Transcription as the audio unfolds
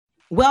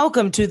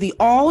Welcome to the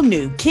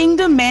all-new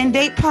Kingdom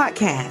Mandate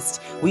podcast.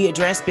 We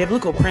address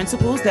biblical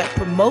principles that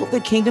promote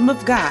the kingdom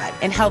of God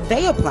and how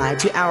they apply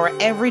to our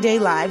everyday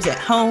lives at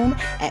home,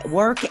 at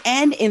work,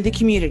 and in the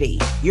community.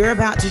 You're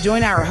about to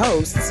join our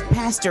hosts,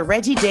 Pastor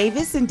Reggie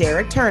Davis and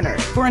Derek Turner,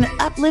 for an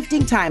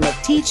uplifting time of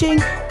teaching,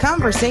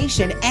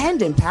 conversation,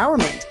 and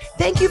empowerment.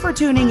 Thank you for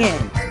tuning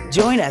in.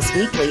 Join us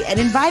weekly and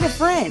invite a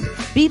friend.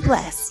 Be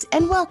blessed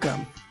and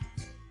welcome.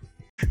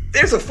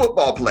 There's a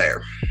football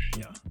player.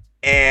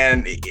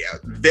 And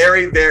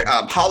very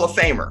Hall of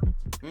Famer.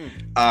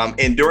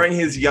 And during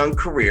his young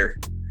career,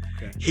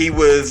 he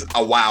was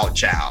a wild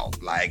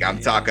child. Like I'm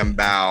talking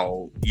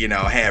about,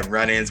 had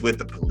run-ins with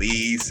the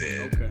police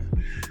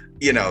and,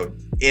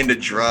 into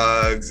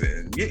drugs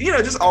and,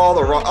 just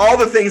all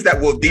the things that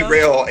will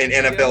derail an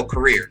NFL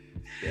career.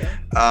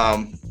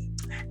 And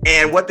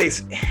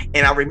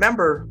I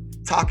remember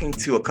talking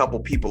to a couple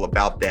people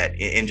about that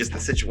in just the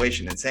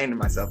situation and saying to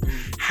myself,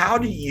 how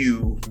do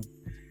you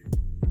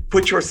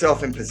put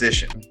yourself in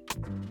position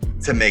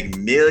to make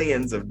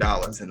millions of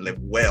dollars and live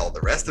well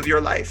the rest of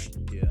your life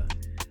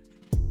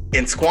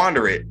and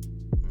squander it,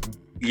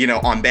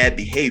 on bad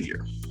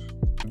behavior?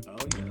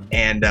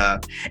 And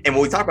when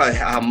we talk about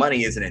how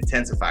money is an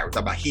intensifier, we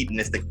talk about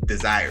hedonistic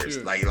desires,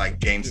 like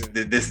James,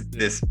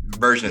 this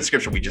version of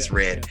scripture we just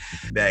read,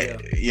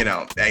 that we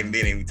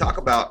talk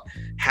about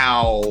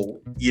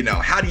how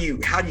how do you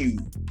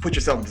put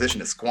yourself in position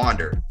to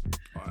squander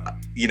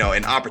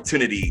an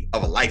opportunity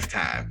of a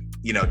lifetime,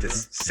 to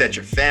set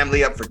your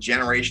family up for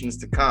generations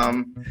to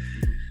come,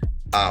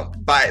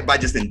 by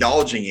just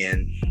indulging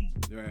in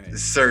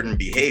certain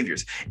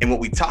behaviors. And what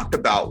we talked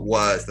about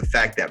was the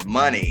fact that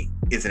money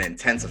is an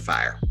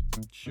intensifier.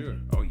 Sure.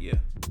 Oh yeah.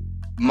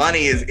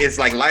 Money is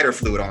like lighter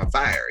fluid on a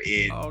fire.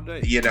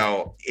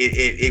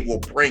 It will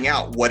bring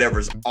out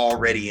whatever's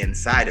already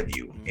inside of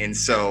you. And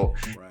so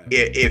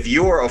if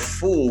you're a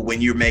fool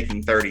when you're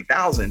making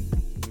 30,000,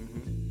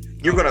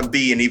 you're going to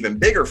be an even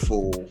bigger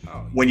fool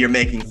when you're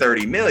making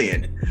 30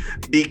 million,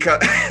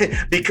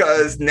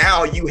 because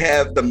now you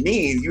have the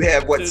means, you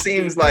have what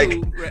seems like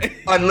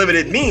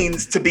unlimited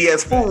means to be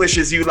as foolish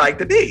as you like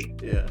to be.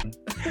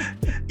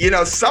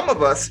 Some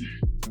of us,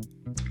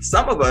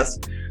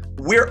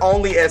 we're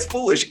only as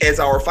foolish as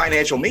our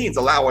financial means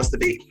allow us to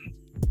be.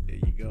 There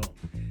you go.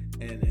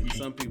 And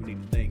some people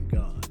need to thank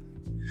God.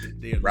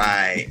 They're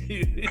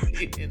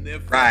in their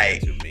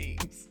financial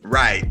means.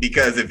 Right.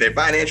 Because if their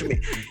financial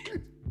means,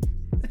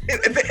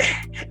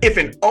 if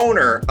an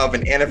owner of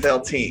an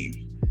NFL team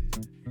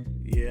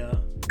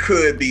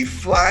could be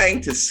flying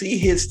to see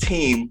his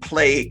team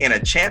play in a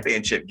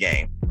championship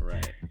game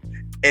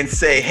and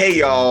say, hey,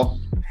 y'all,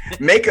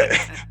 make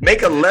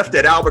a left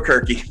at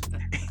Albuquerque.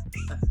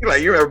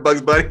 Like, you remember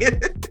Bugs Bunny?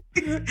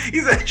 He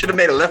said, I should have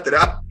made a left at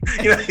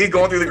Albuquerque. He's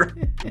going through the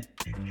ground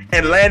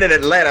and land in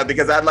Atlanta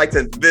because I'd like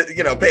to,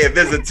 pay a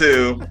visit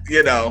to,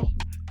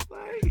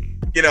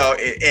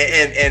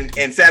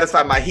 and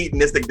satisfy my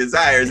hedonistic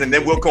desires, and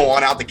then we'll go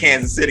on out to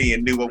Kansas City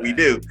and do what we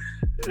do.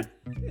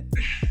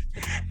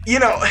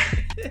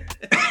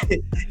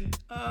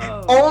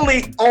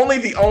 Only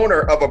the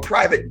owner of a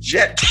private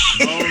jet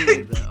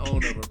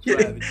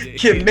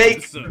can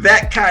make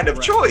that kind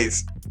of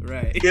choice.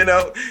 Right.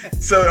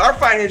 So our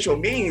financial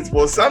means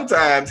will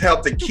sometimes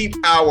help to keep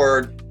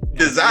our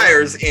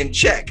desires in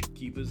check.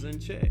 Keep us in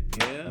check.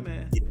 Yeah,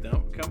 man.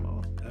 Don't come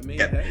on. I mean,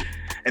 hey.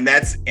 And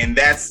that's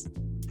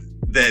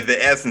the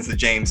essence of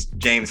James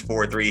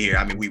 4:3 here.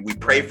 I mean, we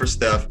pray for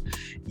stuff,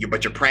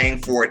 but you're praying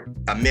for it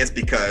amiss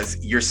because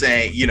you're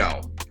saying,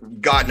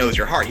 God knows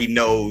your heart. He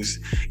knows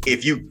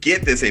if you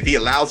get this, if he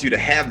allows you to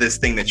have this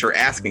thing that you're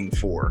asking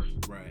for,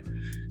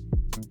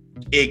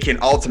 it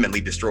can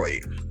ultimately destroy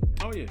you.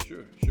 Oh yeah,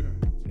 sure.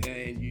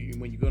 And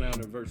when you go down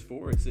to verse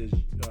 4, it says,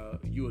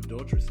 you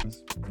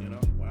adulteresses,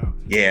 wow.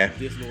 Yeah.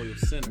 Disloyal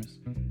sinners,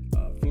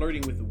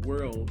 flirting with the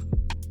world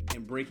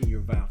and breaking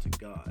your vow to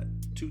God.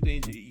 Two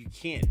things you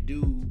can't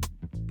do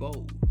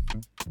both.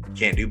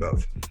 Can't do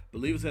both.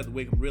 Believers have to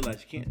wake up and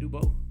realize you can't do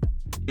both.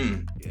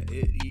 You're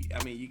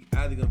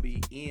either gonna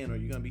be in or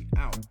you're gonna be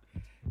out.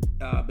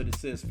 But it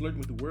says flirting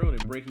with the world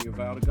and breaking your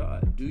vow to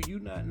God. Do you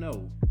not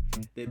know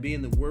that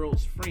being the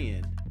world's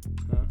friend,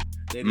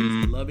 that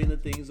is loving the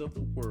things of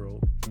the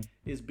world,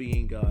 is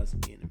being God's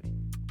enemy?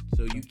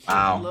 So you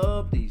can't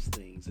love these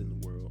things in the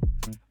world.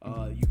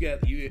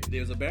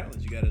 There's a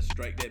balance. You got to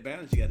strike that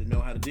balance. You got to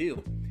know how to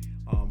deal.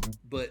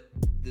 But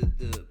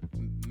the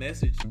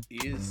message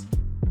is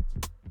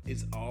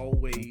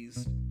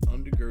always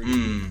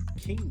undergirding the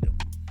kingdom.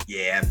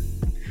 Yeah,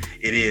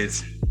 it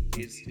is.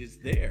 It's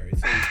there.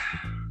 It's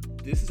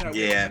this is how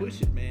we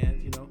push it,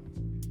 man.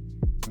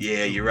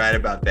 Yeah, you're right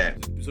about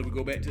that. So we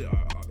go back to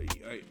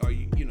are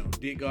you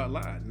did God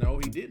lie? No,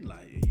 he didn't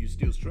lie. You're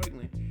still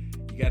struggling.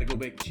 You got to go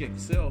back and check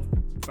yourself.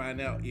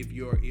 Find out if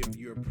your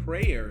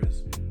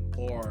prayers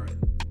are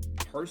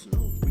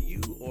personal for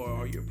you or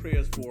are your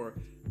prayers for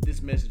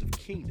this message of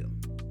kingdom.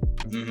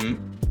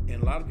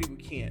 And a lot of people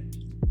can't.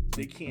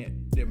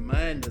 Their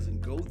mind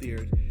doesn't go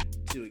there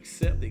to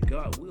accept that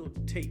God will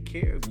take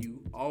care of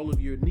you all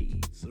of your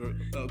needs, or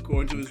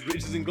according to his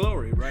riches and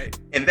glory, right?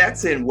 And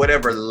that's in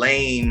whatever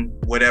lane,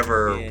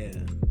 whatever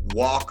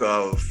walk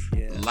of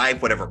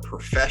life, whatever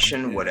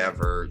profession,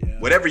 whatever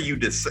you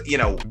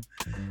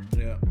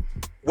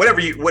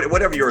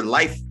whatever your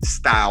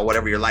lifestyle,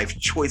 whatever your life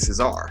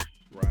choices are.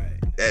 Right.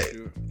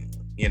 Sure.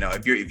 You know,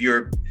 if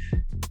you're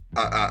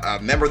a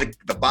member of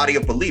the body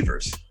of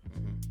believers,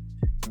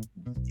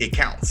 it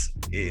counts.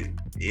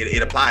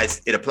 It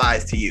applies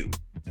to you.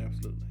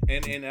 Absolutely.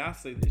 And I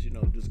say this, you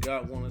know, does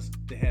God want us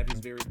to have his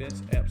very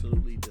best?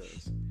 Absolutely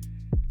does.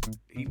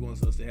 He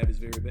wants us to have his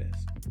very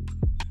best.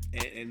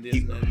 And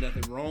there's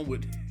nothing wrong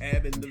with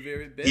having the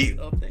very best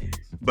of things.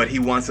 But he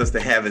wants us to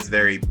have his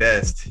very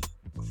best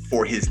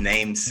for his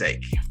name's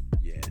sake.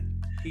 Yeah.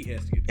 He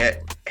has to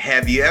get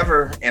Have you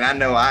ever, and I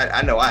know I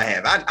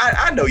have,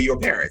 I know your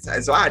parents,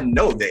 so I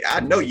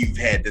know you've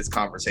had this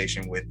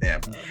conversation with them.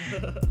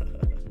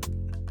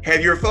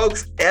 Have your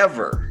folks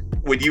ever,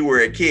 when you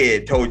were a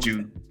kid, told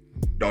you,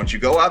 don't you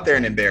go out there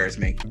and embarrass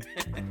me?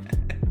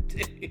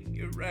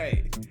 You're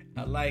right.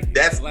 I like it.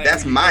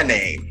 That's my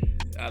name.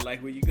 I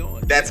like where you're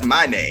going. That's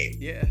my name.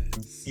 Yeah.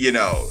 You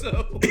know,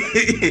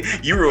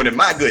 you ruining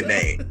my good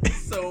name.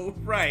 So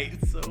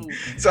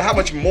how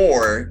much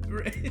more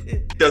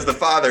does the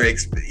Father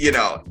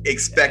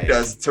expect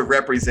us to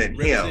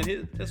represent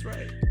him? That's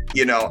right.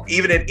 You know,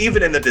 even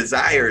in the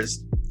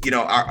desires, you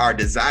know, our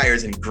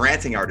desires and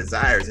granting our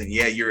desires. And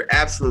yeah, you're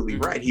absolutely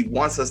right. He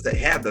wants us to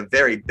have the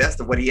very best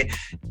of what he,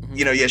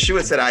 you know,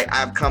 Yeshua said,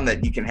 I've come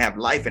that you can have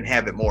life and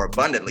have it more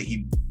abundantly.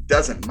 He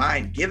doesn't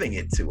mind giving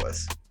it to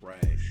us.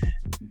 Right.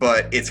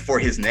 But it's for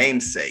his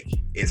name's sake.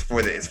 It's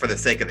for the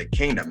sake of the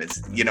kingdom.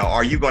 It's, you know,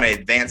 are you going to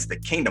advance the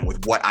kingdom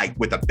with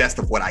the best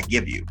of what I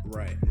give you?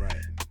 Right.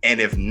 And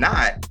if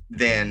not,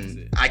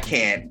 then I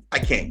can't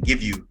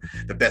give you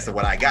the best of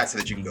what I got so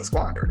that you can go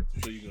squander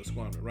it. So you go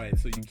squander, right?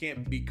 So you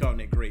can't be caught in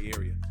that gray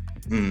area,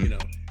 you know.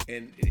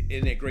 And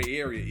in that gray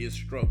area is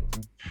struggle.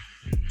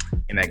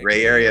 In that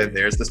gray area,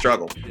 there's the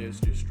struggle.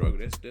 There's your struggle.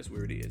 That's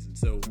where it is. And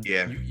so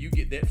you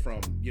get that from,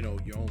 you know,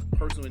 your own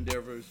personal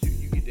endeavors.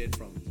 You get that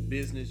from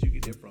business. You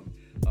get that from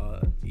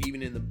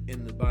even in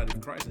the body of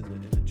Christ,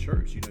 in the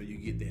church. You know, you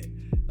get that.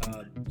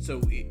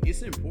 So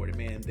it's important,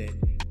 man, that,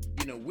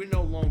 you know, we're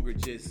no longer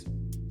just,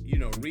 you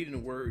know, reading the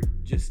word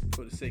just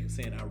for the sake of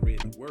saying I read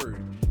the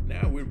word.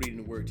 Now we're reading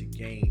the word to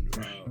gain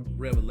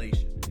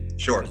revelation.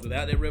 Sure. Because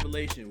without that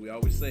revelation, we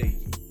always say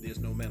there's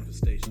no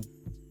manifestation.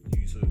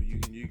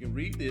 You can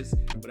read this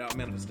without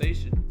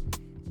manifestation,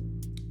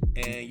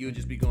 and you'll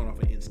just be going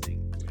off of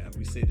instinct.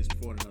 We said this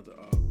before in another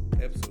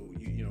episode.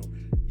 You know,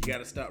 you got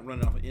to stop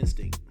running off of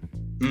instinct.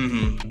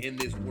 In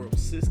this world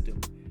system,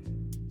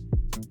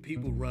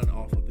 people run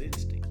off of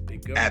instinct. They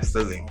go off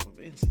of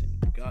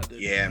instinct. God doesn't.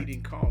 He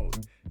didn't call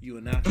you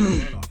and I to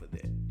run off of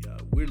that.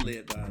 We're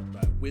led by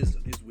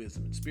wisdom, his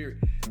wisdom and spirit,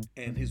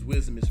 and his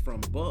wisdom is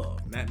from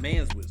above, not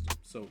man's wisdom.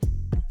 So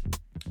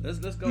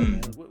let's go,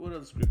 man. What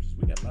other scriptures?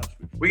 We got a lot of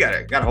scriptures. We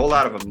got a whole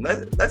lot of them.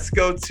 Let's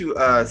go to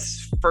 1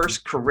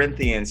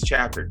 Corinthians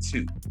chapter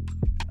 2.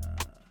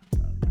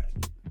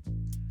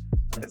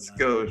 Let's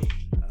go.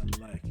 I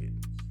like it.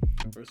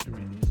 1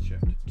 Corinthians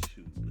chapter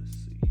 2. Let's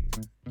see here.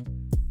 Let me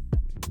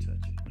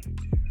touch it right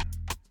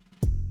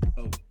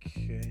there.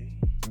 Okay.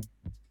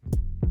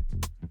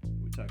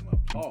 We're talking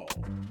about Paul.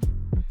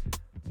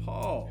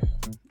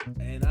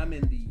 And I'm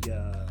in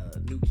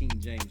the New King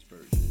James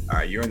Version. All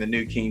right, you're in the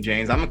New King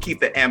James. I'm gonna keep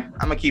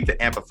the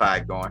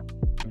Amplified going.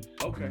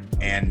 Okay.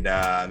 And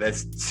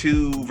that's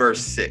 2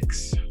 verse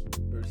 6.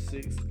 Verse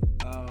 6.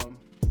 Let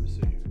me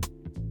see here.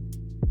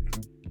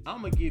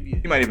 I'm gonna give you.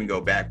 You might even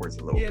go backwards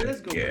a little bit.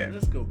 Let's go back.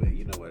 Let's go back.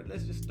 You know what?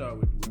 Let's just start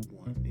with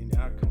 1, and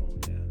I'll come on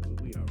down.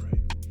 We all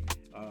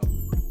right.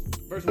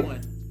 Verse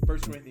 1. 1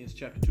 Corinthians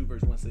chapter 2,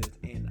 verse 1 says,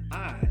 "And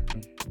I,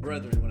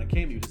 brethren, when I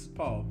came to you," this is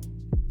Paul.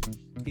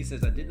 He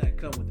says, "I did not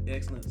come with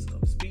excellence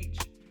of speech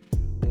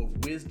or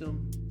of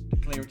wisdom,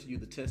 declaring to you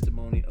the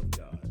testimony of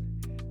God.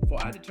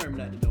 For I determined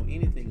not to know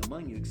anything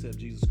among you except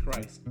Jesus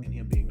Christ and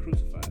him being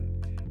crucified."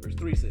 Verse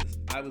 3 says,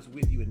 "I was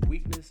with you in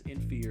weakness, in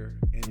fear,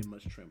 and in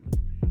much trembling.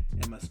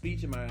 And my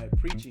speech and my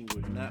preaching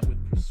were not with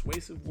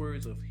persuasive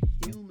words of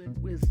human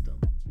wisdom,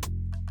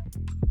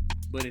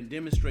 but in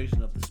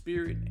demonstration of the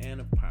Spirit and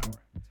of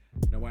power."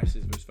 Now watch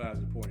this, verse 5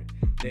 is important.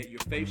 "That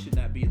your faith should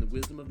not be in the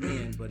wisdom of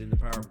men, but in the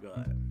power of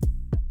God."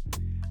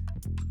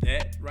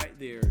 That right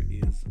there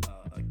is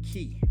a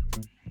key.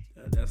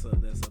 That's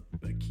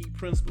a key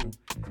principle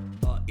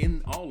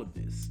in all of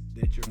this.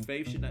 That your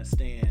faith should not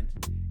stand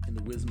in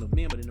the wisdom of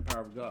men, but in the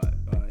power of God.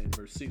 In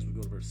verse 6, we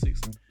go to verse 6,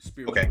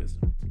 spiritual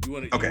wisdom. You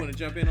want to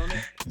jump in on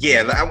that?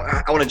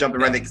 Yeah, I want to jump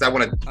in right there because I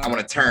want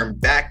to turn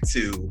back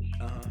to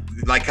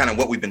like kind of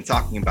what we've been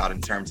talking about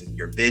in terms of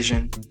your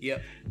vision.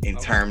 Yep. In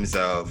terms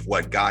of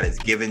what God has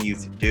given you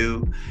to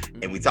do,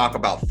 and we talk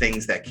about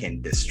things that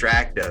can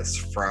distract us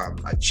from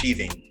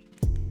achieving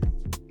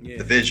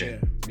the vision.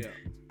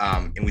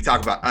 And we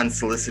talk about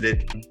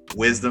unsolicited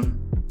wisdom.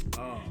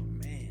 Oh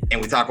man. And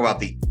we talk about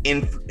the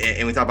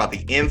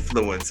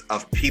influence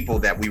of people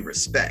that we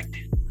respect.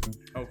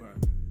 Okay.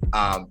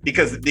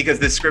 Because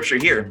this scripture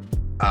here,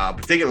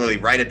 particularly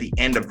right at the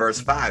end of verse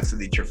 5, so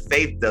that your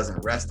faith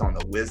doesn't rest on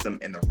the wisdom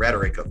and the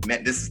rhetoric of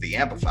men. This is the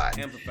Amplified.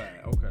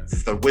 Okay. This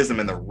is the wisdom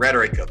and the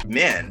rhetoric of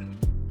men,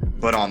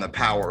 but on the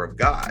power of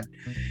God.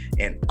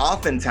 And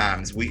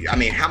oftentimes how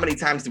many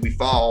times do we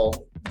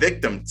fall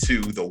victim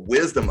to the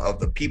wisdom of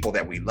the people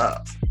that we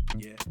love?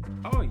 Yeah.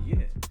 Oh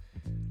yeah.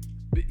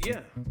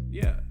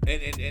 Yeah.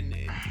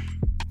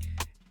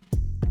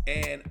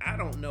 And I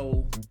don't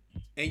know.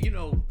 And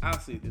I'll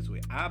say it this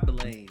way: I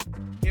blame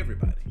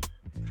everybody.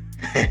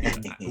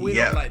 We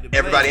don't like to blame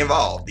everybody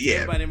involved.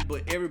 Yeah.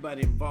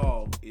 Everybody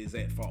involved is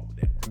at fault with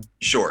that one.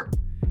 Sure.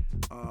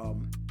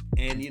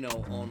 And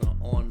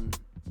on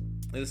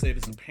let's say if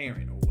it's a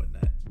parent or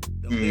whatnot,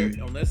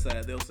 on that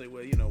side they'll say,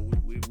 well,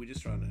 we're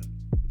just trying to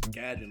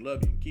guide you and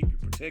love you and keep you,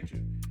 protect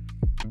you.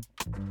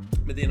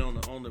 But then on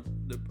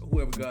the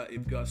whoever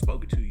if God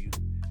spoke it to you,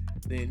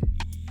 then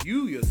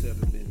you yourself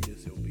have been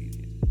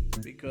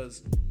disobedient,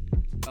 because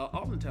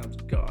oftentimes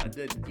God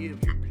doesn't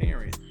give your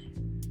parent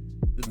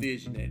the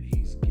vision that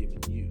He's given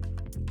you,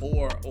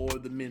 or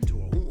the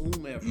mentor,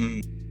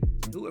 whomever.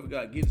 Whoever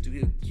God gives to,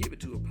 He'll give it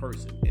to a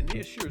person. And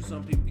then sure,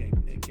 some people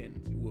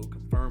will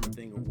confirm a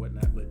thing or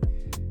whatnot, but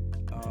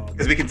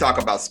because we can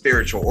talk about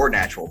spiritual or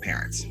natural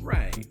parents,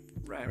 right.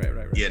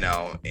 And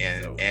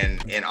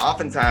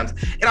oftentimes,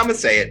 and I'm gonna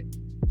say it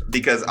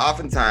because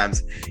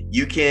oftentimes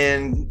you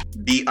can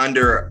be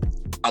under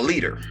a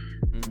leader,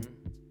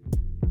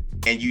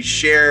 and you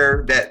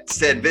share that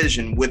said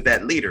vision with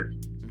that leader,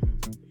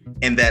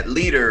 and that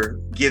leader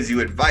gives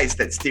you advice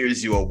that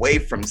steers you away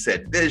from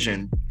said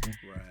vision,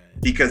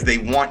 because they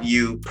want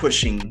you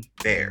pushing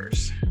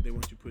theirs.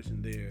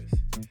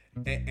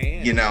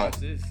 And watch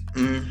this.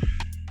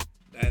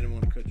 I didn't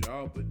want to cut you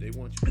off, but they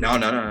want you. No.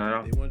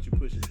 They want you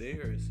pushing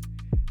theirs.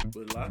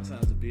 But a lot of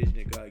times, the vision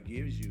that God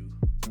gives you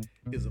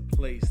is a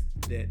place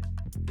that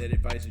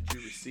advice that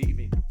you're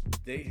receiving,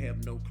 they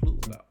have no clue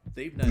about.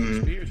 They've not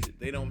experienced it.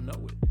 They don't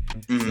know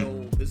it.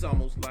 So it's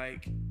almost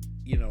like,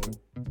 the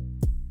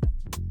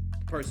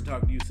person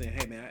talking to you saying,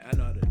 "Hey man, I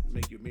know how to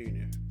make you a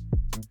millionaire."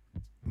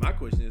 My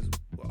question is,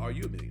 well, are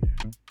you a millionaire?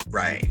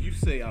 Right. If you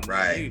say I'm a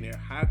millionaire,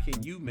 how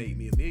can you make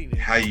me a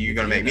millionaire? How are you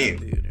gonna make me a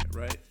millionaire?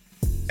 Right.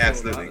 So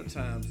absolutely. A lot of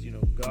times,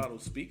 God will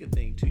speak a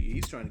thing to you.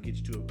 He's trying to get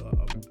you to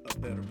a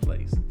better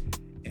place.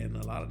 And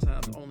a lot of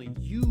times, only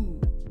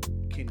you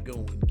can go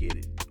and get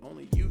it.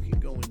 Only you can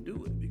go and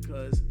do it,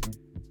 because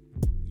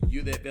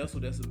you're that vessel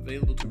that's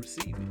available to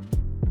receive it.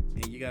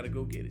 And you got to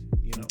go get it,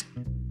 Yeah.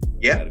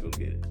 You got to go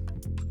get it.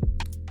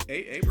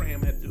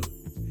 Abraham had to do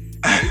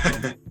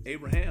it.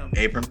 Abraham.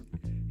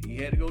 He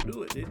had to go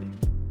do it, didn't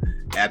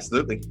he?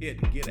 Absolutely. He had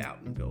to get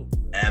out and go.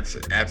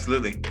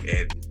 Absolutely.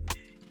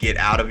 Get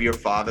out of your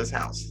father's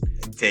house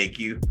and take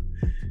you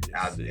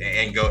out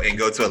and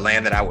go to a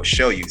land that I will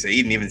show you. So he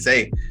didn't even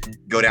say,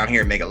 go down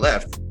here and make a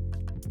left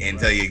and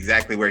tell you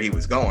exactly where he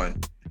was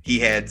going. He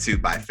had to,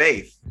 by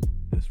faith.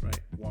 That's right.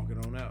 Walk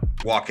it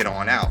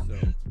on out. So,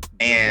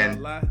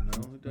 and lie?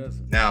 No, it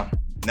doesn't.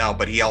 No,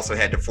 but he also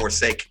had to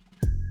forsake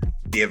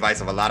the advice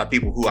of a lot of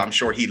people who I'm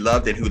sure he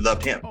loved and who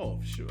loved him. Oh,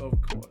 sure, of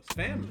course.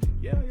 Family.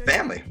 Yeah.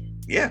 Family.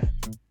 Yeah.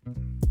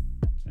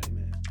 Hey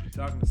man, you're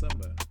talking to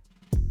somebody.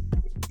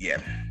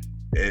 Yeah.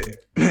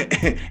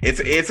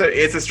 It's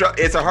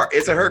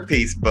a hurt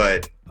piece,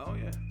 but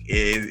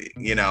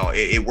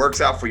it works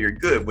out for your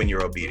good when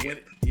you're obedient.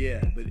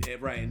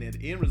 And at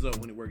the end result,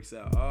 when it works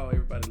out,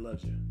 everybody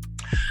loves you.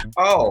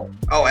 Oh,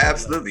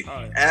 absolutely.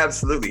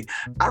 Absolutely.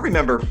 I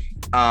remember,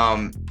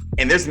 and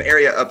there's an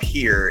area up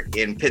here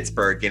in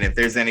Pittsburgh, and if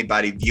there's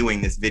anybody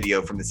viewing this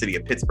video from the city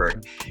of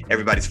Pittsburgh,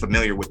 everybody's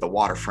familiar with the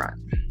waterfront.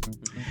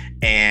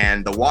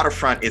 And the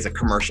waterfront is a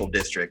commercial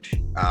district.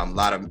 A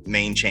lot of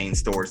main chain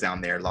stores down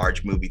there,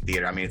 large movie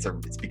theater. I mean,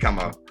 it's become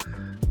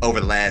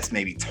over the last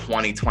maybe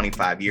 20,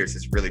 25 years,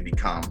 it's really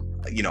become,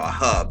 a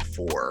hub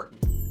for,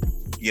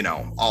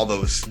 all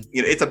those,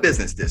 it's a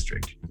business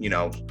district,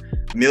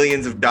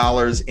 millions of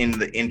dollars into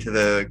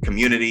the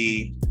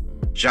community,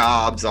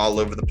 jobs all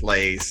over the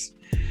place.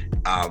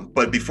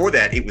 But before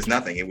that, it was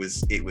nothing. It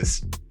was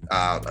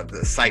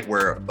the site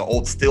where the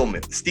old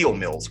steel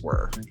mills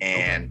were,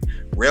 and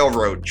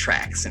railroad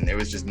tracks, and there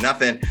was just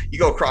nothing. You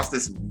go across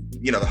this,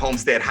 the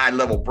Homestead high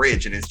level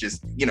bridge, and it's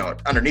just,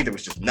 underneath it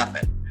was just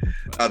nothing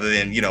other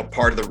than,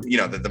 part of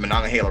the, the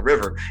Monongahela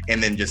River,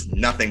 and then just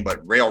nothing but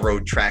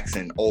railroad tracks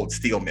and old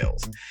steel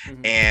mills.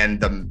 And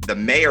the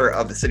mayor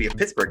of the city of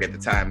Pittsburgh at the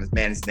time,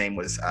 his name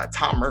was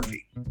Tom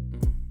Murphy.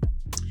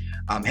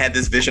 Had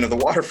this vision of the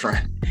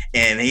waterfront,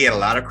 and he had a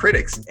lot of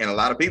critics and a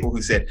lot of people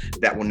who said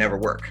that will never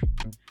work.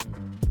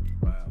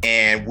 Wow.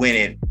 And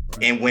when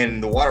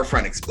the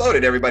waterfront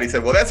exploded, everybody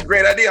said, well, that's a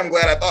great idea. I'm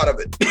glad I thought of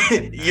it.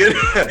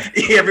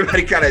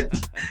 Everybody kind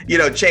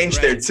of,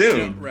 changed their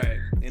tune. Right.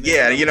 And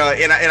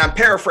and I'm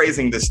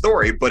paraphrasing the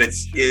story, but it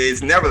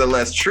is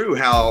nevertheless true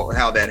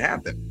how that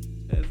happened.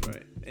 That's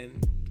right.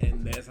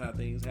 And that's how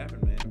things happen,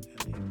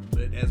 man.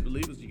 But as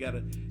believers, you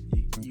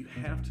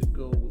have to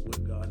go with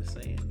what God is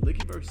saying. Look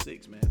at verse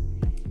 6, man.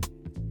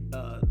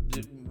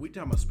 We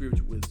talking about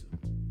spiritual wisdom.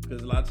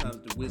 Because a lot of times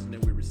the wisdom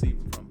that we're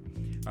receiving from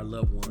our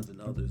loved ones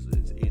and others,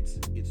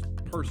 it's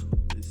personal.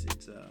 It's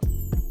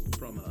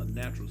from a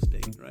natural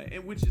state, right?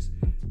 And which is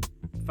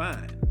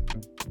fine.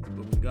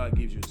 But when God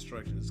gives you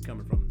instructions, it's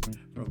coming from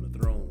the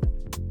throne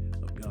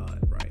of God,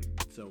 right?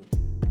 So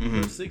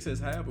verse 6 says,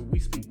 however, we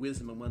speak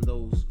wisdom among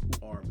those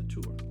who are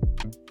mature.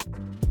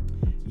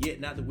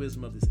 Yet not the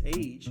wisdom of this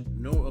age,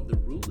 nor of the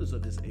rulers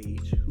of this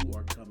age who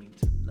are coming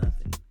to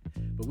nothing.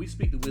 But we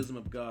speak the wisdom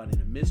of God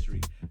in a mystery,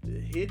 the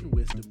hidden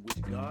wisdom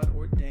which God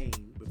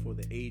ordained before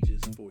the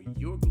ages for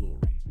your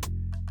glory.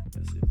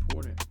 That's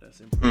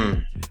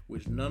important.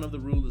 Which none of the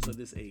rulers of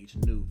this age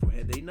knew. For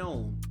had they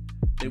known,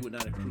 they would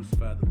not have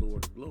crucified the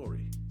Lord of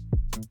glory.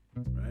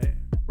 Right?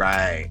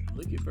 Right.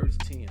 Look at verse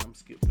 10. I'm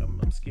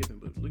skipping,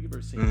 but look at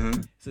verse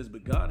 10. It says,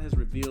 but God has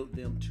revealed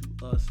them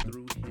to us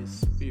through his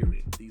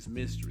Spirit, these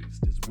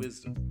mysteries, this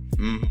wisdom.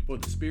 For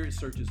the Spirit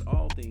searches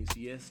all things,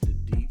 yes, the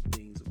deep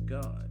things of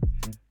God.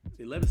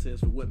 11 says,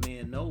 for what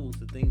man knows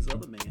the things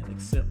of a man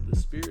except the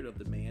spirit of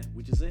the man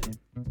which is in him.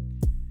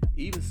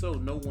 Even so,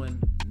 no one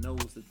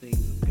knows the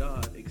things of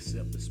God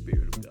except the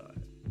Spirit of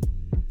God.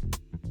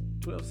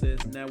 12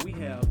 says, now we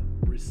have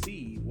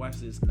received, watch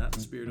this, not the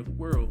spirit of the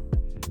world.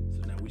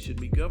 So now we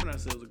shouldn't be governing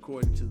ourselves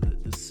according to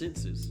the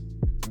senses,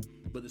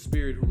 but the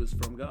Spirit who is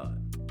from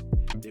God,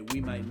 that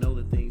we might know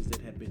the things that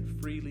have been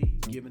freely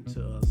given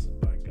to us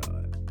by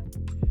God.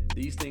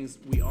 These things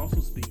we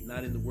also speak,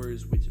 not in the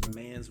words which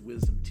man's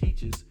wisdom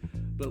teaches,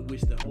 but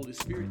which the Holy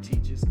Spirit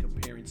teaches,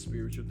 comparing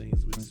spiritual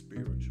things with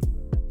spiritual.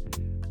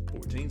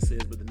 14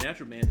 says, but the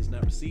natural man does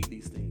not receive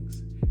these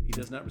things. He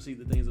does not receive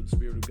the things of the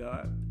Spirit of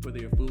God, for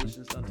they are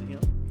foolishness unto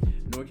him,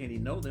 nor can he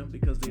know them,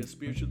 because they are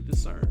spiritually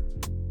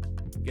discerned.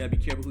 You gotta be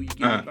careful who you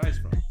get advice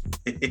from.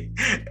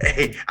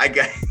 Hey, I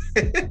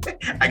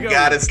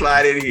gotta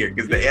slide in here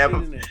because the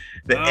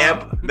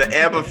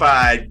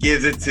Amplified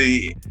gives it to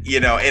you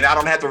know, and I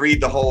don't have to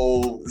read the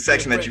whole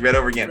section that you read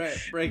over again.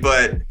 Right.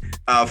 But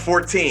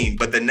 14,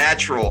 but the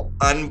natural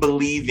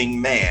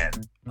unbelieving man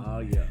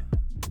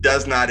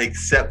does not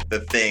accept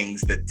the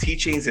things, the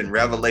teachings and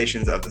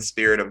revelations of the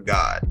Spirit of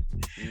God,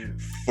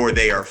 for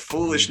they are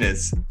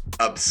foolishness,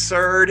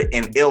 absurd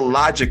and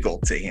illogical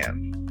to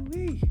him.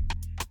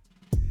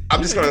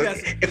 I'm just gonna,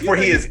 for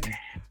he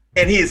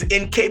is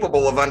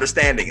incapable of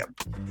understanding them.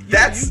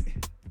 That's.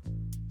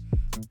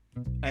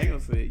 I ain't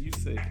gonna say it. You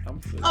say it.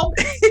 I'm saying. Oh.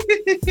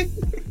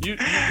 You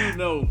do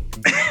know.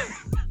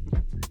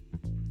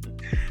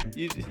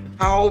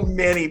 How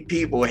many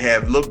people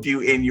have looked you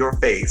in your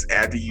face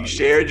after you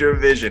shared your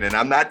vision? And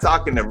I'm not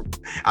talking to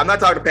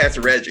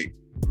Pastor Reggie,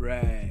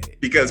 right?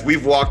 Because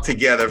we've walked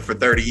together for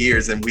 30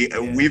 years and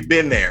we've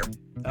been there.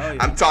 Oh,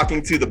 yeah. I'm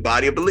talking to the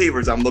body of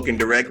believers. I'm looking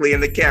directly in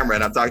the camera,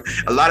 and I'm talking.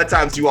 A lot of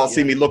times, you all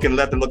see me looking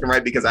left and looking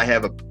right because I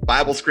have a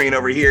Bible screen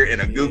over here and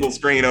a Google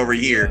screen over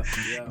here,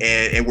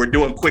 and we're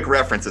doing quick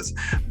references.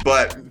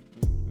 But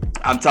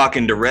I'm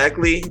talking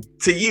directly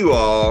to you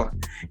all,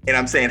 and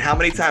I'm saying, how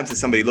many times has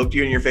somebody looked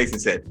you in your face and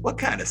said, "What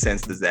kind of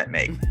sense does that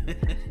make?"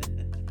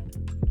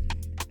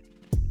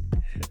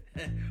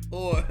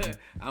 Or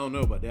I don't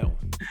know about that one.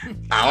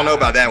 I don't know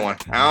about that one.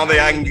 I don't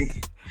think I can.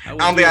 I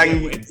don't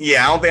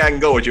think I can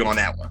go with you on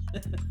that one.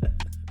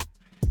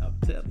 I'm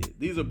telling you,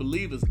 these are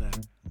believers now.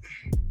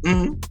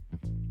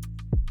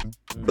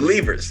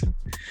 Believers.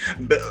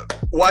 But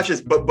watch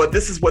this. But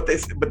this is what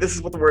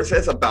the word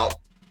says about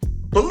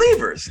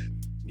believers.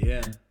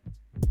 Yeah.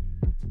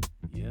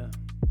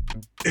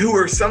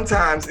 Who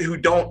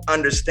don't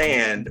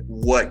understand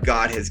what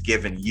God has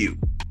given you.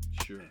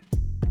 Sure.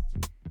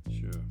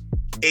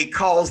 It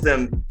calls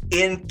them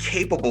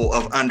incapable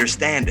of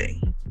understanding.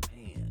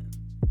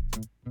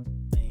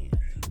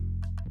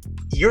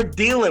 You're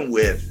dealing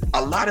with,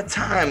 a lot of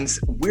times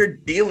we're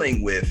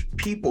dealing with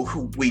people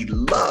who we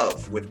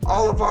love with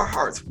all of our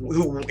hearts,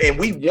 and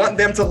we want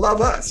them to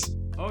love us.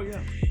 Oh yeah.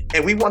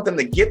 And we want them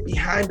to get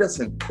behind us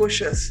and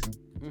push us.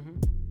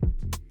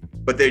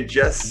 But they're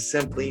just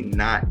simply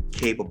not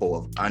capable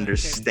of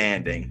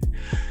understanding.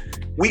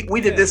 We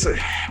did this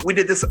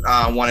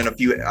one in a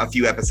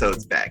few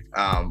episodes back.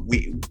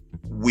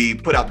 We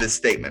put out this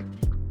statement.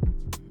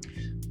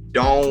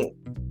 Don't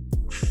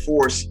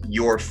force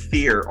your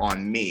fear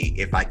on me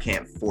if I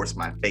can't force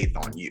my faith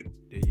on you.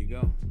 There you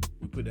go.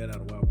 We put that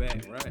out a while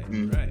back, right?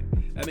 Right.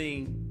 I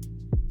mean,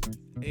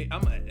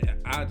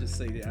 I'll just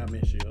say that I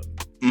mess you up.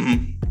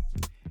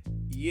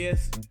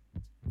 Yes,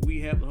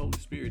 we have the Holy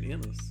Spirit in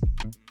us,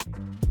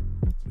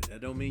 but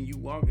that don't mean you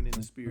walking in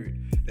the Spirit.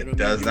 It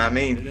does not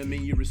mean. That doesn't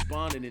mean you're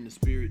responding in the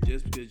Spirit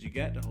just because you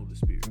got the Holy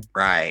Spirit.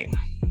 Right.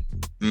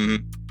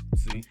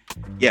 See?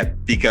 Yeah,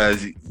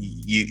 because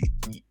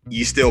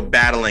you still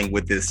battling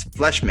with this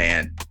flesh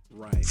man,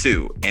 right?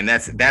 Too, and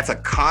that's a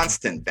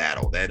constant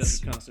battle.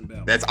 That's a constant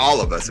battle. That's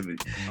all of us.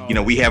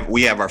 We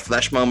have our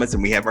flesh moments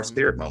and we have our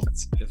spirit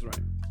moments. That's right.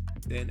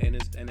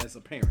 And as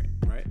a parent,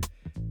 right?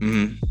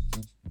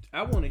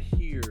 I want to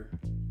hear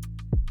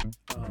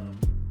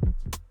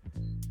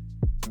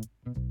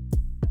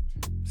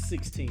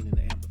 16 in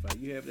the Amplified.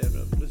 You have that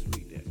up? Let's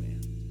read that,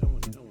 man. I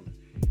want to.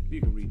 You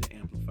can read the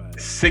Amplified.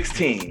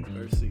 16.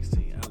 Verse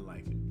 16. I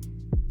like it.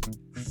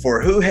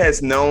 For who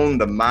has known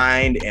the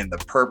mind and the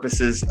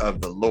purposes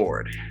of the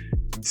Lord,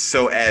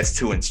 so as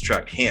to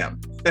instruct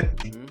him?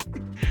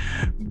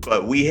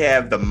 But we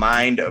have the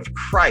mind of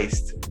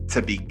Christ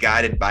to be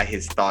guided by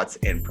his thoughts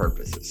and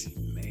purposes.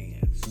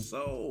 Man,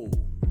 so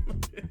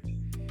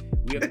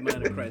we have the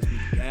mind of Christ,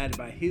 be guided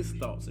by his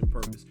thoughts and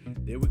purpose.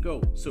 There we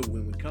go. So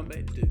when we come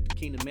back to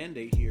Kingdom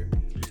Mandate here,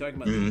 we're talking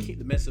about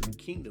the mess of the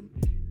kingdom.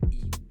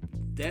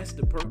 That's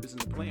the purpose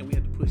and the plan. We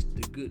have to push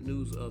the good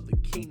news of the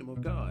kingdom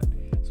of God.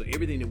 So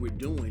everything that we're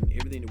doing,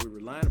 everything that we're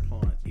relying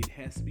upon, it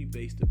has to be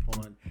based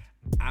upon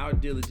our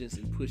diligence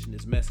in pushing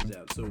this message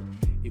out. So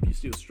if you're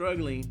still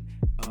struggling,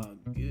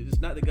 it's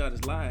not that God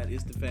has lied.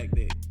 It's the fact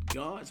that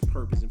God's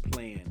purpose and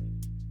plan,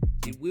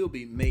 it will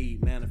be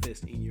made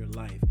manifest in your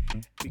life,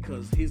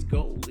 because his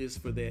goal is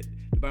for that.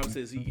 The Bible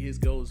says his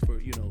goal is for,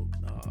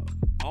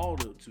 all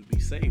to be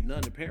saved,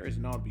 none to perish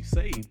and all to be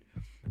saved.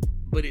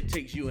 But it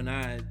takes you and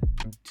I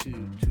to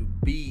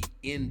be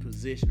in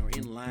position or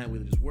in line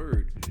with his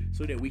word,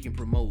 so that we can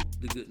promote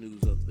the good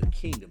news of the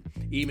kingdom.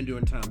 Even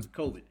during times of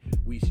COVID,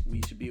 we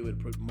should be able to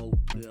promote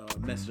the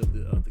message of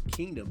the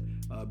kingdom,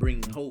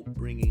 bringing hope,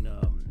 bringing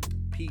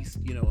peace,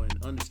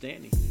 and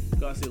understanding.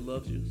 God still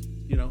loves you,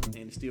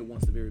 and still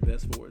wants the very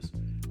best for us.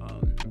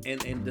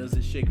 And does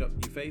it shake up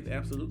your faith?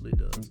 Absolutely it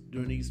does.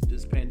 During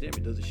this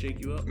pandemic, does it shake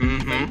you up?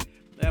 Mm-hmm.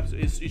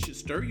 Absolutely. It should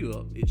stir you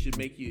up. It should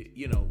make you,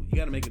 you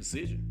got to make a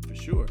decision for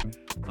sure.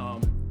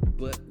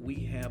 But we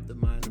have the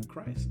mind of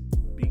Christ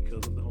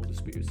because of the Holy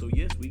Spirit. So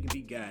yes, we can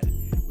be guided.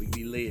 We can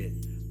be led,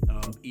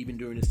 even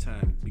during this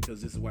time,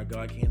 because this is why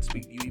God can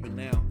speak to you even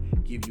now,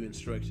 give you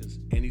instructions,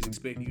 and he's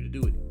expecting you to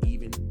do it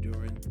even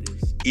during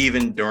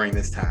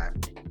this time.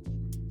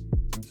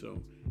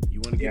 So you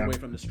want to get away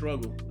from the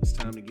struggle. It's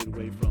time to get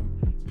away from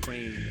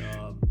praying,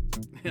 I'm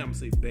going to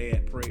say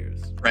bad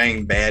prayers.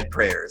 Praying bad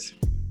prayers.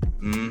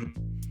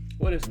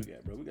 What else we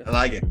got, bro? I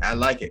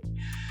like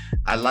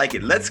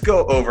it. Let's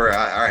go over.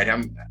 All right,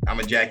 I'm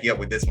gonna jack you up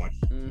with this one.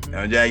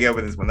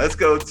 Let's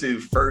go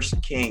to 1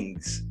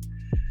 Kings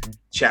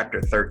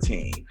chapter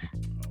 13.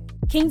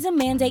 Kingdom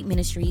Mandate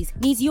Ministries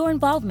needs your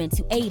involvement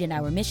to aid in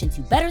our mission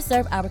to better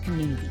serve our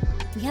community.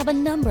 We have a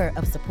number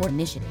of support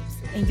initiatives,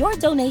 and your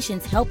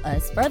donations help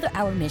us further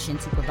our mission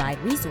to provide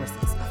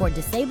resources for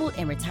disabled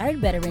and retired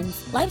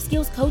veterans, life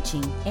skills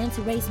coaching, and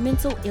to raise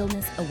mental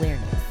illness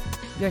awareness.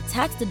 Your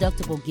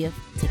tax-deductible gift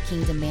to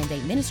Kingdom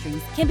Mandate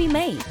Ministries can be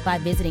made by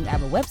visiting our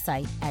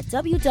website at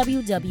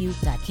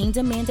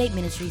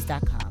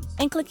www.kingdommandateministries.com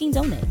and clicking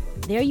Donate.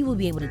 There you will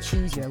be able to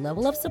choose your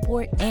level of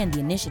support and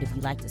the initiative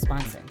you'd like to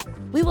sponsor.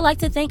 We would like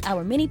to thank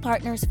our many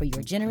partners for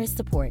your generous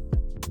support.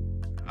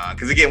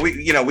 Because again, we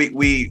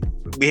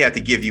have to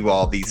give you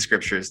all these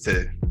scriptures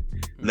to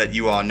let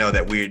you all know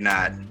that we're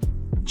not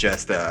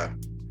just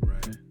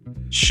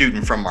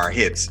shooting from our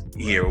hips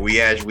here.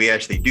 We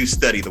actually do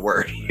study the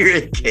word here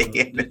at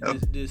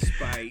KMM.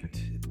 Despite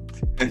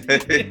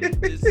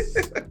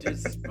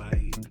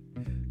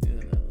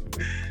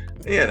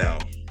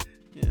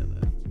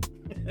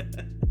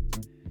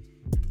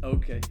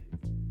Okay.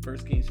 1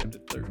 Kings chapter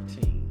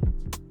 13.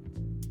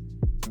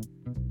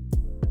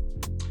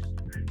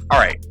 All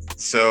right.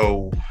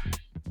 So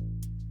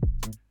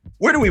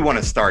where do we want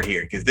to start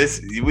here? Because this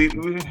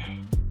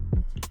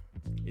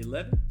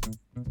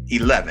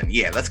 11.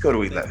 Yeah, let's go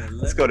to 11.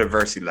 Let's go to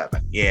verse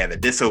 11. Yeah, the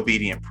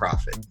disobedient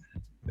prophet.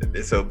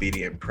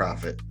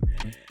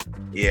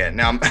 Yeah,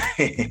 now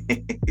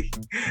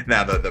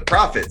the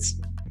prophets,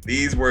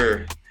 these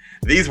were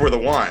the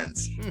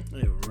ones.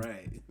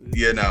 Right.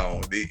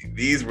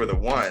 These were the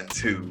ones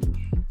who,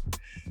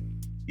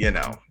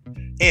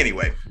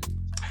 Anyway,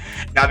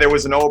 now there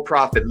was an old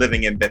prophet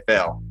living in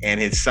Bethel, and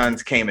his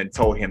sons came and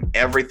told him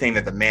everything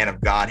that the man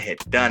of God had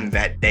done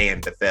that day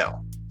in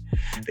Bethel.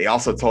 They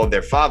also told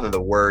their father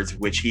the words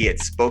which he had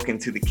spoken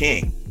to the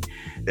king.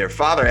 Their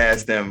father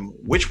asked them,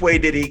 which way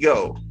did he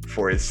go?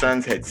 For his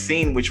sons had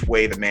seen which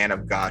way the man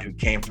of God who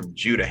came from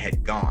Judah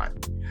had gone.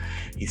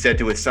 He said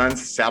to his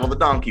sons, saddle the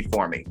donkey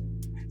for me.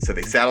 So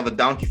they saddled the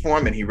donkey for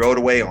him, and he rode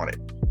away on it.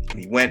 And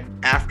he went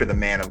after the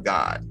man of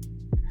God.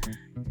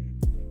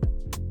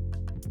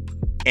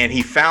 And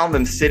he found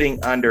them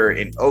sitting under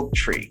an oak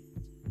tree.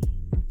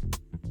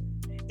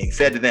 And he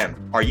said to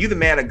them, are you the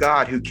man of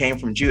God who came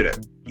from Judah?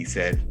 He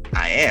said,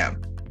 I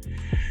am.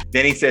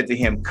 Then he said to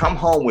him, come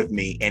home with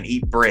me and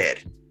eat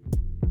bread.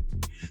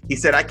 He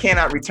said, I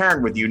cannot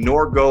return with you,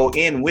 nor go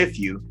in with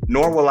you,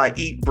 nor will I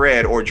eat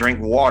bread or drink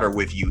water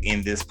with you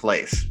in this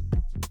place.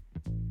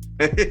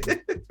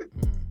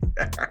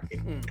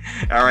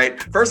 All right.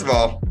 First of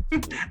all,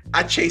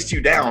 I chased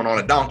you down on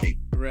a donkey.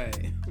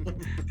 Right.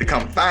 To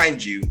come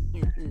find you.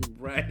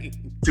 Right.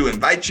 To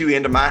invite you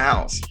into my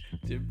house.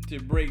 To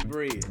break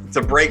bread.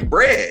 To break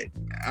bread.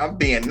 I'm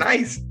being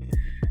nice.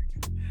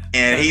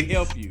 And he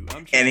help you.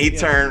 He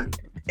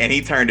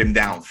turned him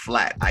down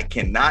flat.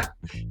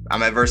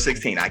 I'm at verse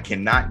 16. I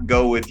cannot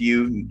go with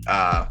you.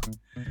 I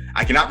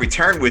cannot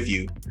return with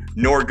you,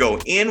 nor go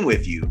in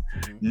with you,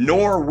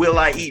 nor will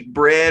I eat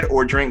bread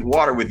or drink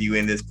water with you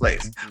in this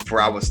place.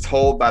 For I was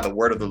told by the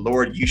word of the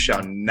Lord, you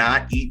shall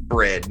not eat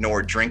bread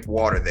nor drink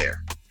water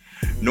there.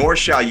 nor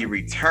shall you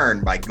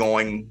return by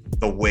going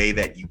the way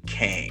that you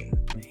came.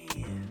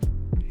 Man,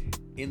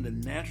 in the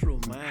natural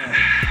mind,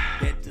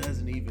 that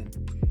doesn't even,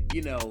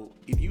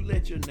 if you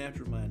let your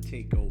natural mind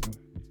take over,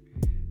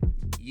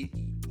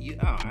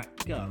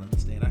 God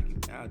understand.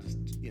 I'll just,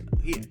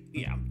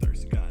 I'm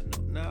thirsty. God,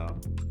 no.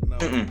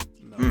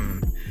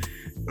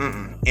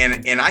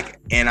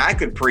 And I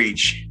could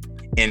preach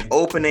an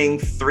opening,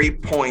 3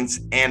 points,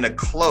 and a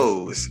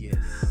close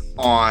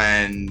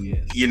on,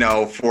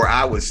 for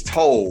I was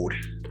told,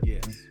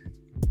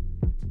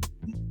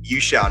 you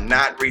shall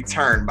not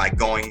return by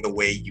going the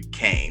way you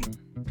came.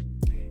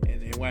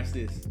 And watch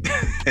this.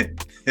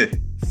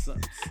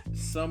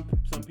 some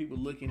people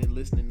looking and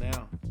listening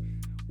now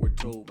were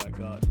told by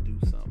God to do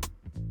something.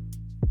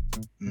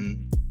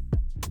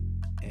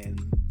 And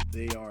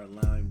they are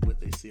allowing what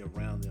they see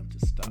around them to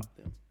stop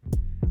them.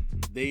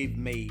 They've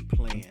made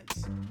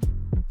plans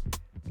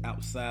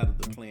outside of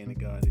the plan that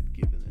God had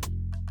given them.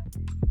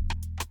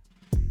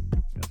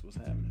 That's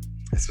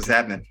what's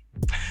happening.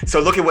 So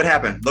look at what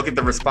happened. Look at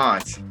the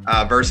response.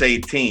 Verse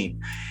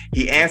 18.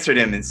 He answered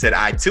him and said,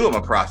 I too am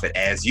a prophet,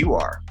 as you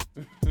are.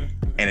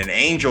 And an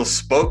angel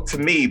spoke to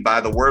me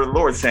by the word of the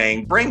Lord,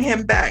 saying, bring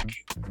him back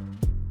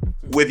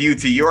with you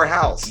to your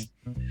house,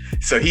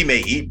 so he may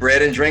eat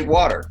bread and drink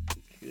water.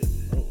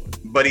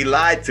 But he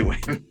lied to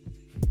him.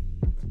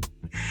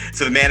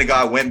 So the man of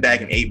God went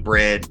back and ate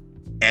bread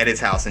at his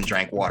house and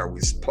drank water. I'm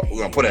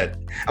gonna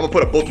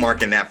put a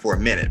bookmark in that for a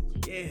minute.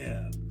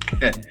 Yeah.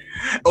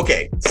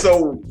 Okay,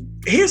 so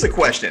here's a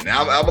question.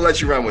 I'm gonna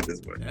let you run with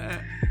this one.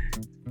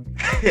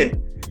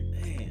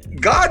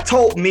 God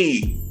told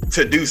me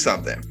to do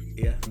something.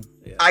 Yeah.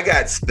 I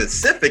got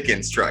specific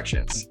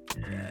instructions.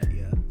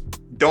 Yeah.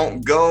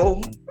 Don't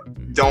go,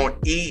 don't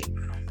eat,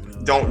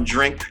 don't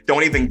drink,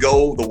 don't even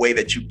go the way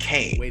that you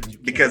came,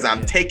 because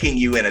I'm taking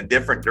you in a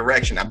different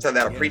direction. I'm telling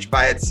you, that'll preach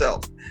by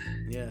itself.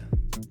 Yeah.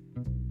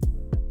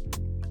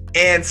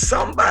 And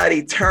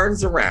somebody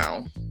turns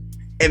around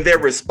and their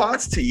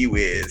response to you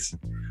is,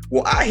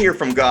 well, I hear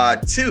from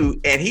God too,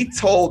 and he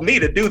told me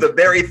to do the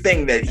very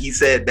thing that he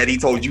said that he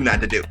told you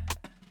not to do.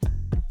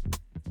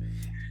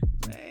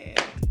 Man.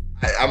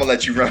 I'm gonna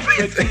let you run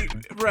with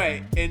it.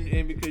 Right.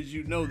 And because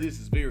this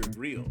is very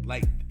real.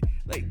 Like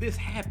this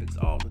happens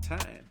all the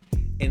time.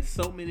 And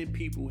so many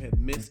people have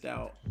missed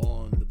out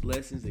on the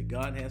blessings that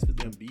God has for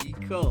them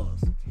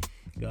because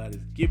God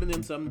has given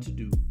them something to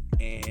do,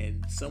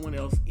 and someone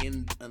else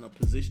in a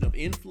position of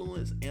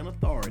influence and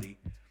authority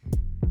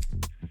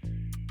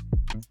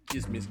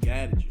just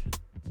misguided you.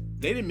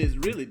 They didn't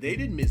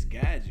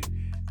misguide you.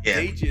 Yeah.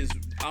 They just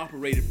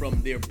operated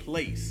from their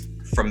place.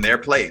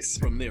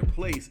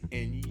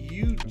 And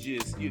you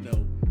just,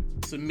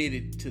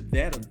 submitted to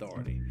that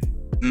authority.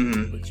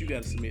 Mm-hmm. But you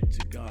got to submit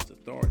to God's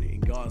authority,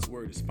 and God's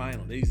word is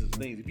final. These are the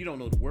things. If you don't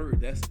know the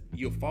word,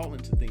 you'll fall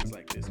into things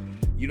like this.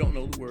 You don't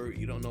know the word.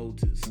 You don't know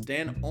to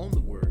stand on the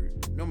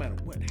word, no matter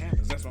what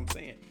happens. That's what I'm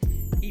saying.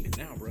 Even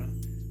now, bro,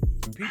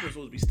 people are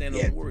supposed to be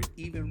standing on the word,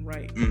 even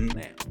right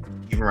now.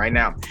 Even right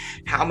now.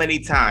 How many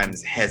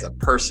times has a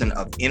person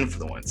of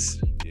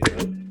influence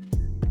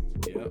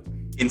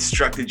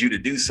instructed you to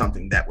do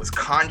something that was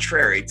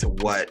contrary to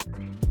what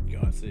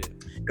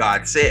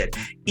God said?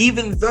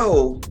 Even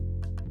though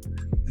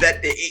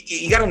that,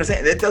 you got to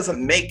understand, that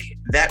doesn't make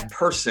that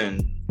person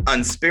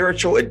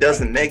unspiritual. It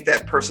doesn't make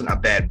that person a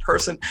bad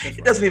person.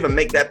 It doesn't even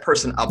make that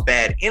person a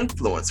bad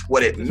influence.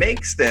 What it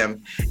makes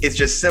them is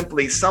just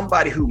simply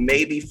somebody who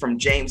maybe from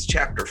James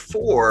chapter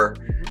 4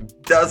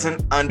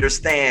 doesn't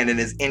understand and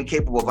is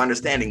incapable of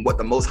understanding what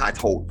the Most High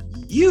told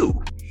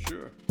you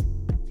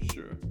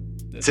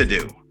to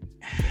do.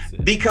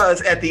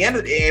 Because at the end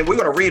of the day, and we're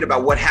going to read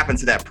about what happened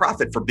to that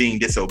prophet for being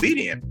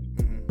disobedient.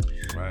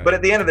 Right. But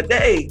at the end of the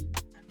day,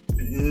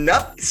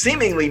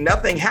 seemingly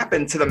nothing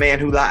happened to the man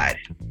who lied.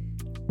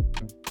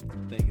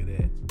 Think of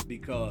that.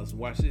 Because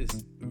watch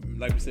this.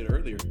 Like we said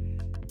earlier,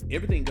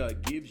 everything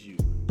God gives you,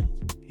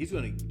 he's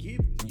going to give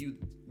you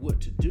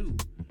what to do,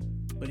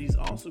 but he's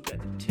also got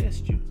to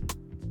test you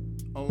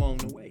along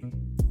the way.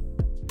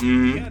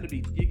 Mm-hmm. You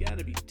got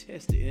to be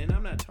tested. And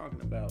I'm not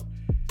talking about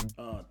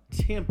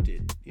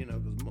tempted,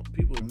 because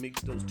people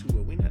mix those two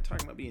up. We're not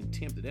talking about being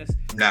tempted. That's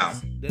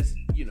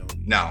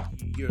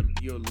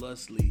your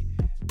lustly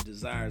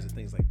desires and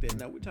things like that.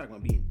 Now we're talking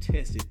about being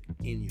tested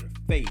in your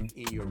faith,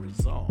 in your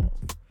resolve.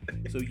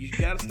 So you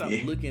got to stop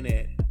looking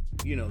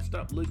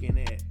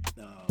at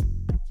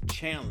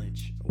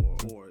challenge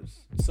or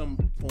some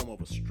form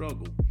of a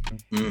struggle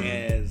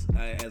as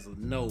a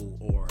no,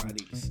 or I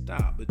need to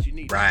stop. But you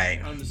need to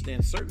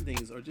understand certain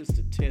things are just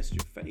to test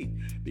your faith,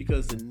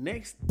 because the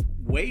next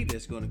wave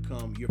that's going to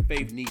come, your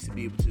faith needs to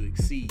be able to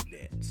exceed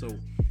that. So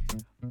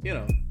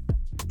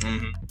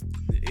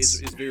it's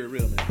very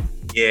real now.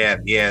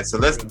 Yeah. So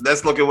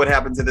let's look at what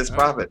happened to this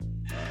prophet.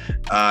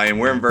 And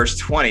we're in verse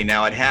 20.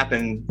 Now it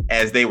happened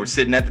as they were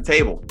sitting at the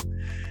table.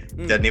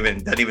 Doesn't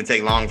even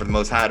take long for the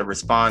Most High to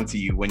respond to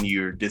you when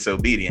you're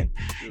disobedient.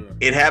 Sure.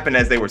 It happened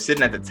as they were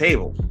sitting at the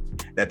table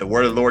that the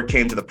word of the Lord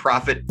came to the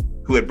prophet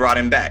who had brought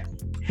him back.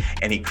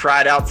 And he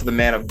cried out to the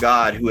man of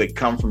God who had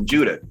come from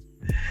Judah,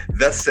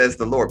 Thus says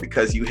the Lord,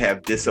 because you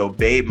have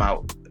disobeyed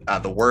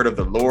the word of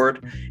the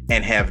Lord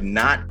and have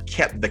not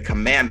kept the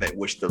commandment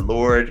which the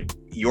Lord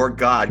your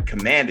God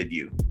commanded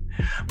you,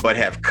 but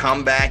have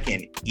come back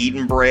and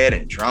eaten bread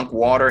and drunk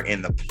water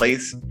in the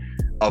place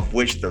of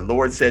which the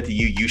Lord said to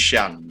you, you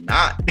shall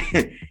not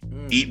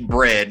eat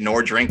bread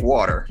nor drink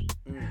water.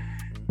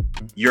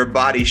 Your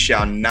body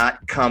shall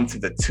not come to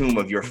the tomb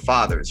of your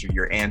fathers or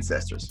your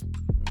ancestors.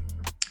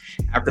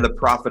 After the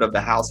prophet of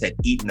the house had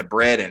eaten the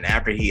bread and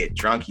after he had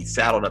drunk, he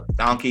saddled up the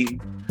donkey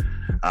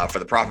for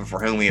the prophet for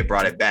whom he had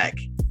brought it back.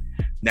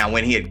 Now,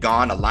 when he had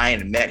gone, a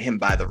lion met him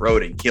by the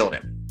road and killed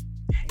him.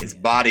 His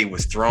body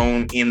was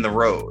thrown in the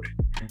road,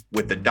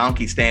 with the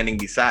donkey standing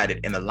beside it,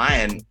 and the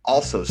lion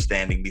also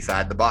standing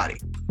beside the body.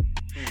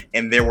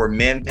 And there were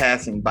men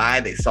passing by.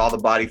 They saw the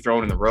body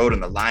thrown in the road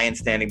and the lion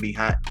standing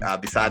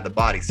beside the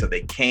body. So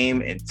they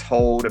came and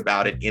told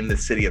about it in the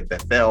city of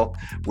Bethel,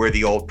 where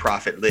the old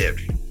prophet lived.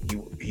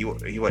 He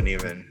wasn't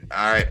even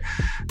all right.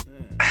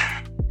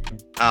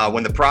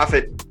 When the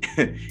prophet,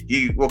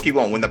 we'll keep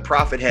on. When the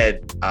prophet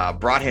had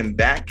brought him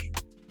back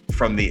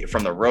from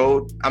the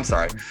road, I'm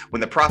sorry. When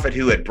the prophet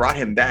who had brought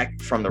him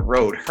back from the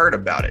road heard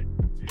about it,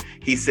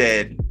 he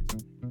said,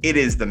 "It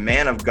is the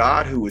man of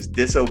God who was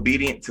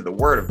disobedient to the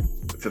word of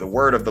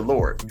the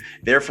Lord.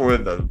 Therefore,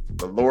 the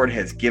Lord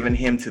has given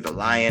him to the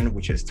lion,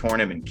 which has torn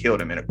him and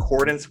killed him, in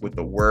accordance with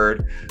the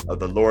word of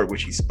the Lord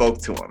which he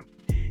spoke to him."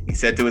 He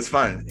said to his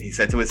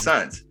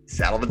sons,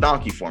 "Saddle the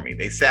donkey for me."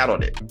 They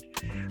saddled it.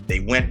 They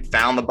went,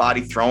 found the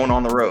body thrown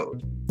on the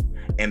road,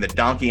 and the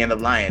donkey and the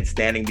lion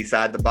standing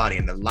beside the body.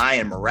 And the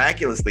lion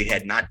miraculously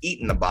had not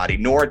eaten the body,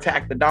 nor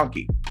attacked the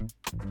donkey.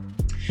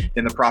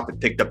 Then the prophet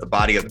picked up the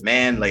body of the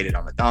man, laid it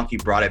on the donkey,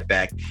 brought it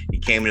back. He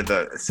came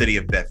into the city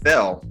of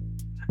Bethel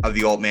of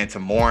the old man to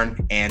mourn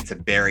and to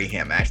bury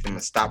him. Actually, I'm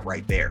gonna stop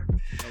right there.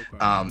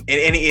 Okay.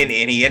 And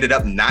he ended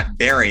up not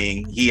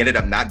being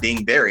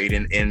buried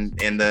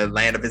in the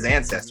land of his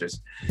ancestors,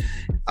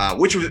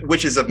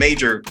 which is a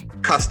major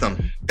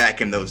custom back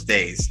in those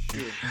days.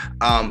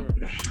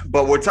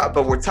 But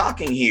we're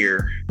talking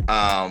here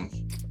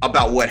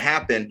about what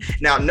happened.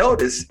 Now,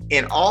 notice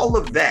in all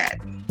of that,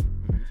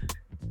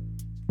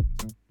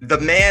 the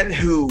man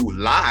who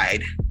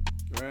lied,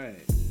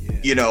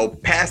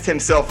 passed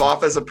himself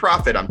off as a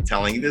prophet. I'm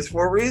telling you this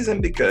for a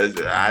reason,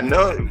 because I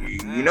know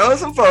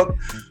some folk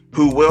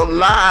who will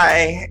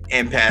lie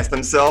and pass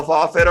themselves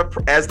off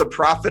as the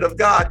prophet of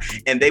God,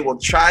 and they will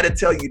try to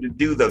tell you to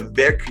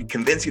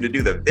convince you to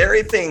do the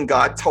very thing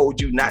God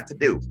told you not to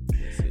do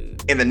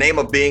in the name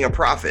of being a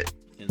prophet.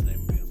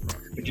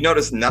 But you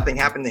notice nothing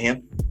happened to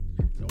him?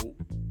 Nope,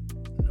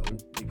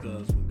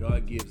 because when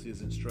God gives his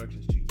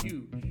instructions to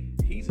you,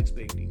 he's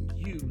expecting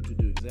you to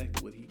do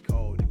exactly what he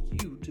called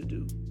you to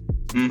do.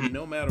 Mm-hmm.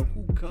 No matter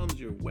who comes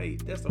your way,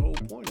 that's the whole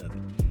point of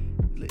it.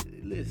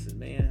 Listen,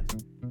 man.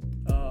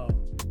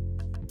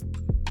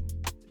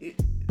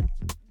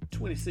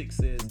 26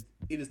 says,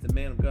 "It is the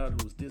man of God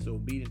who was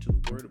disobedient to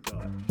the word of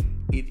God.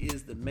 It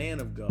is the man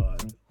of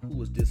God who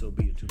was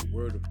disobedient to the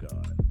word of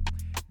God.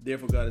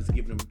 Therefore, God has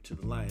given him to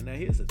the lion." Now,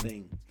 here's the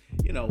thing.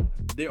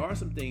 There are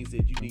some things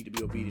that you need to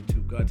be obedient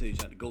to. God tells you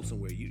not to go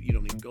somewhere. You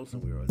don't need to go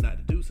somewhere or not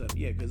to do something.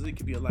 Yeah, because it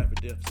could be a life or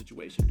death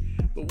situation.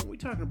 But when we're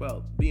talking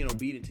about being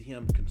obedient to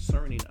him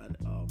concerning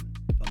a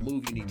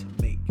move you need to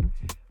make,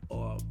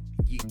 or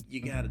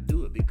you got to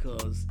do it,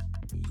 because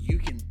you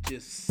can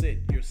just set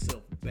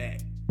yourself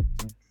back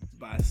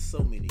by so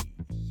many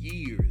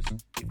years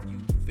if you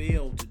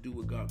fail to do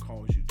what God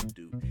calls you to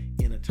do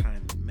in a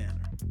timely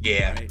manner.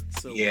 Yeah. Right?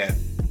 So, yeah.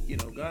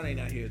 God ain't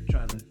out here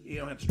he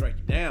don't have to strike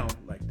you down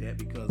like that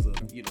because of,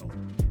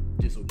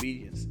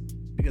 disobedience.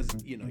 Because,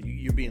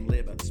 you're being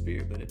led by the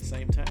Spirit. But at the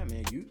same time,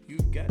 man,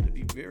 you've got to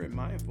be very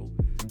mindful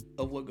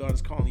of what God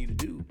is calling you to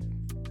do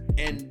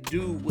and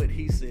do what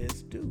he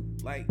says do.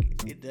 Like,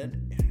 it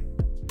doesn't...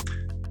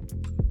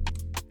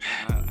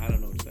 I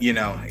don't know.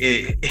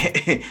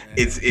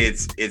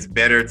 It's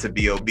better to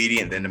be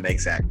obedient than to make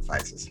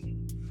sacrifices.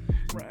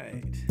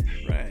 Right.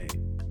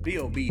 Be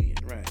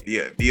obedient, right?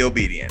 Yeah, be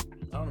obedient.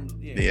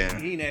 He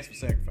didn't ask for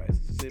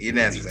sacrifices. He didn't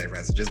ask for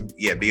sacrifices. Just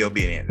be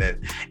obedient.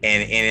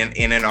 And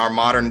in our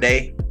modern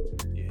day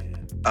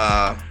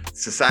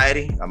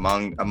society,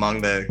 among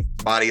the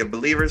body of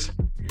believers,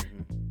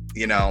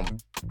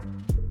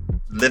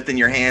 lifting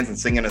your hands and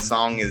singing a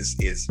song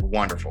is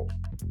wonderful.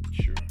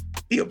 Sure.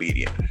 Be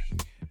obedient.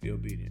 Be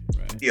obedient,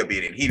 right? Be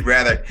obedient. He'd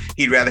rather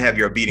have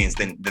your obedience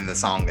than the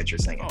song that you're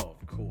singing. Oh,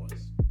 of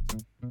course.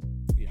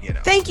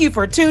 Thank you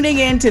for tuning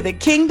in to the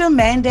Kingdom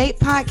Mandate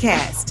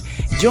Podcast.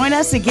 Join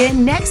us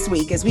again next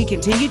week as we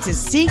continue to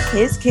seek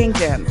his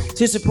kingdom.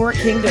 To support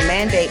Kingdom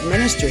Mandate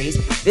Ministries,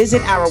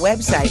 visit our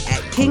website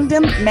at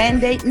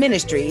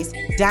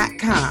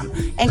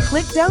kingdommandateministries.com and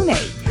click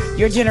donate.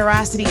 Your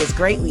generosity is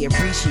greatly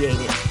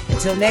appreciated.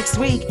 Until next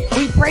week,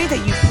 we pray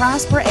that you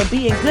prosper and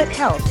be in good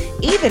health,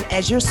 even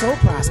as your soul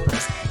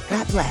prospers.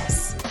 God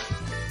bless.